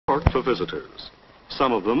for visitors,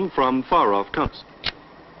 some of them from far-off countries.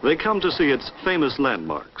 They come to see its famous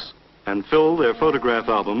landmarks and fill their photograph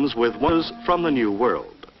albums with wonders from the New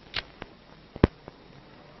World.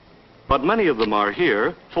 But many of them are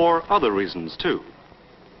here for other reasons too.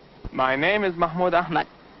 My name is Mahmoud Ahmad.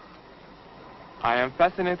 I am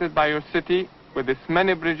fascinated by your city with its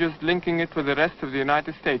many bridges linking it with the rest of the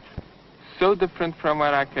United States. So different from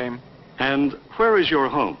where I came. And where is your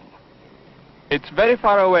home? It's very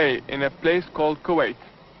far away in a place called Kuwait.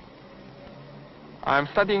 I'm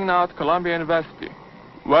studying now at Columbia University,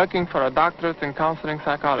 working for a doctorate in counseling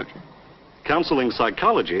psychology. Counseling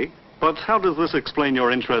psychology? But how does this explain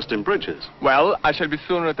your interest in bridges? Well, I shall be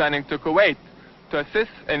soon returning to Kuwait to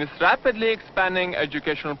assist in its rapidly expanding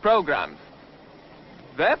educational programs.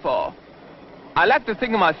 Therefore, I like to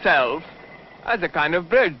think of myself as a kind of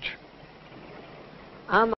bridge.